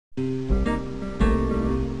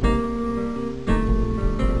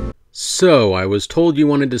So, I was told you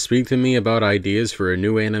wanted to speak to me about ideas for a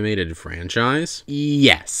new animated franchise?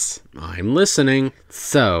 Yes. I'm listening.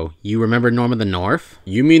 So, you remember Norm of the North?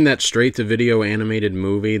 You mean that straight-to-video animated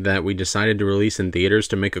movie that we decided to release in theaters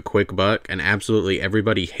to make a quick buck and absolutely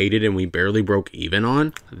everybody hated and we barely broke even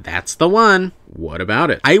on? That's the one. What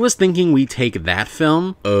about it? I was thinking we take that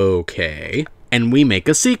film, Okay, and we make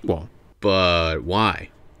a sequel. but why?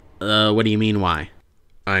 What do you mean, why?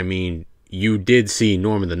 I mean, you did see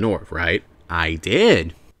Norm of the North, right? I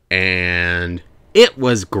did. And It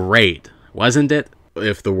was great, wasn't it?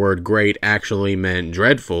 if the word great actually meant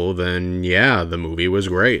dreadful, then yeah, the movie was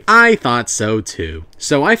great. I thought so too.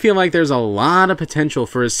 So I feel like there's a lot of potential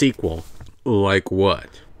for a sequel. Like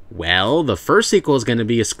what? Well, the first sequel is going to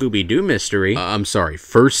be a Scooby-Doo mystery. I'm sorry,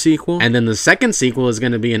 first sequel? And then the second sequel is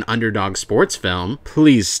going to be an underdog sports film.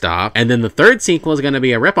 Please stop. And then the third sequel is going to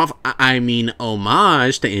be a ripoff,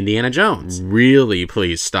 homage to Indiana Jones. Really,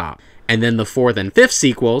 please stop. And then the fourth and fifth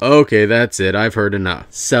sequel. Okay, that's it. I've heard enough.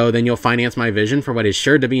 So then you'll finance my vision for what is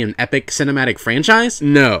sure to be an epic cinematic franchise?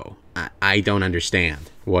 No. I don't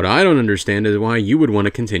understand. What I don't understand is why you would want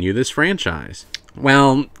to continue this franchise.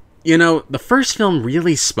 Well, you know, the first film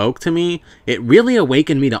really spoke to me. It really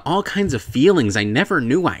awakened me to all kinds of feelings I never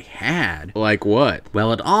knew I had. Like what?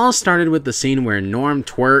 Well, it all started with the scene where Norm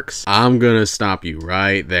twerks. I'm gonna stop you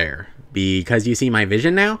right there. Because you see my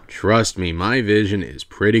vision now? Trust me, my vision is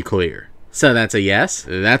pretty clear. So that's a yes?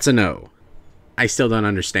 That's a no. I still don't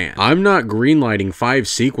understand. I'm not greenlighting 5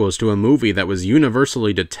 sequels to a movie that was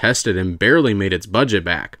universally detested and barely made its budget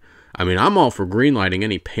back. I mean, I'm all for greenlighting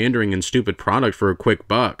any pandering and stupid product for a quick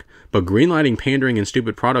buck, but greenlighting pandering and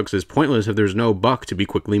stupid products is pointless if there's no buck to be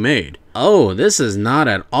quickly made. Oh, this is not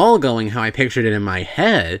at all going how I pictured it in my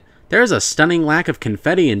head. There's a stunning lack of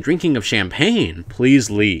confetti and drinking of champagne. Please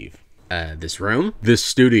leave. This room? This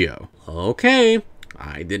studio. Okay.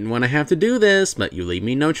 I didn't want to have to do this, but you leave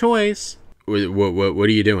me no choice. What are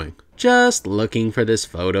you doing? Just looking for this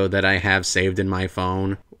photo that I have saved in my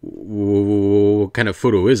phone. What kind of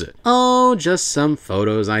photo is it? Oh, just some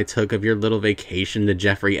photos I took of your little vacation to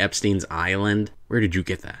Jeffrey Epstein's island. Where did you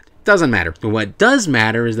get that? Doesn't matter. What does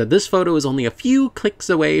matter is that this photo is only a few clicks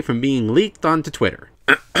away from being leaked onto Twitter.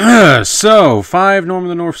 So, 5 Norm of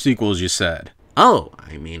the North sequels, you said. Oh,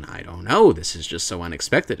 I don't know. This is just so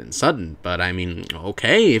unexpected and sudden, but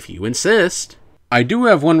okay, if you insist. I do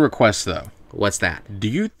have one request, though. What's that? Do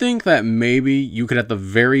you think that maybe you could at the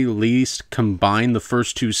very least combine the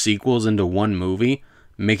first 2 sequels into one movie?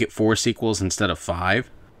 Make it 4 sequels instead of 5?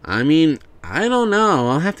 I don't know.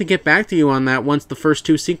 I'll have to get back to you on that once the first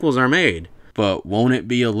 2 sequels are made. But won't it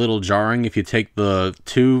be a little jarring if you take the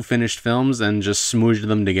 2 finished films and just smoosh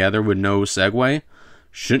them together with no segue?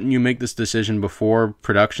 Shouldn't you make this decision before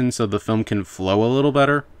production so the film can flow a little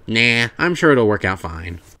better? Nah, I'm sure it'll work out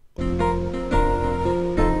fine.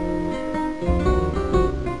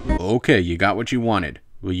 Okay, you got what you wanted.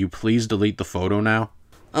 Will you please delete the photo now?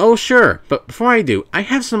 Oh, sure. But before I do, I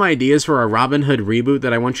have some ideas for a Robin Hood reboot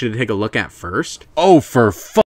that I want you to take a look at first. Oh, for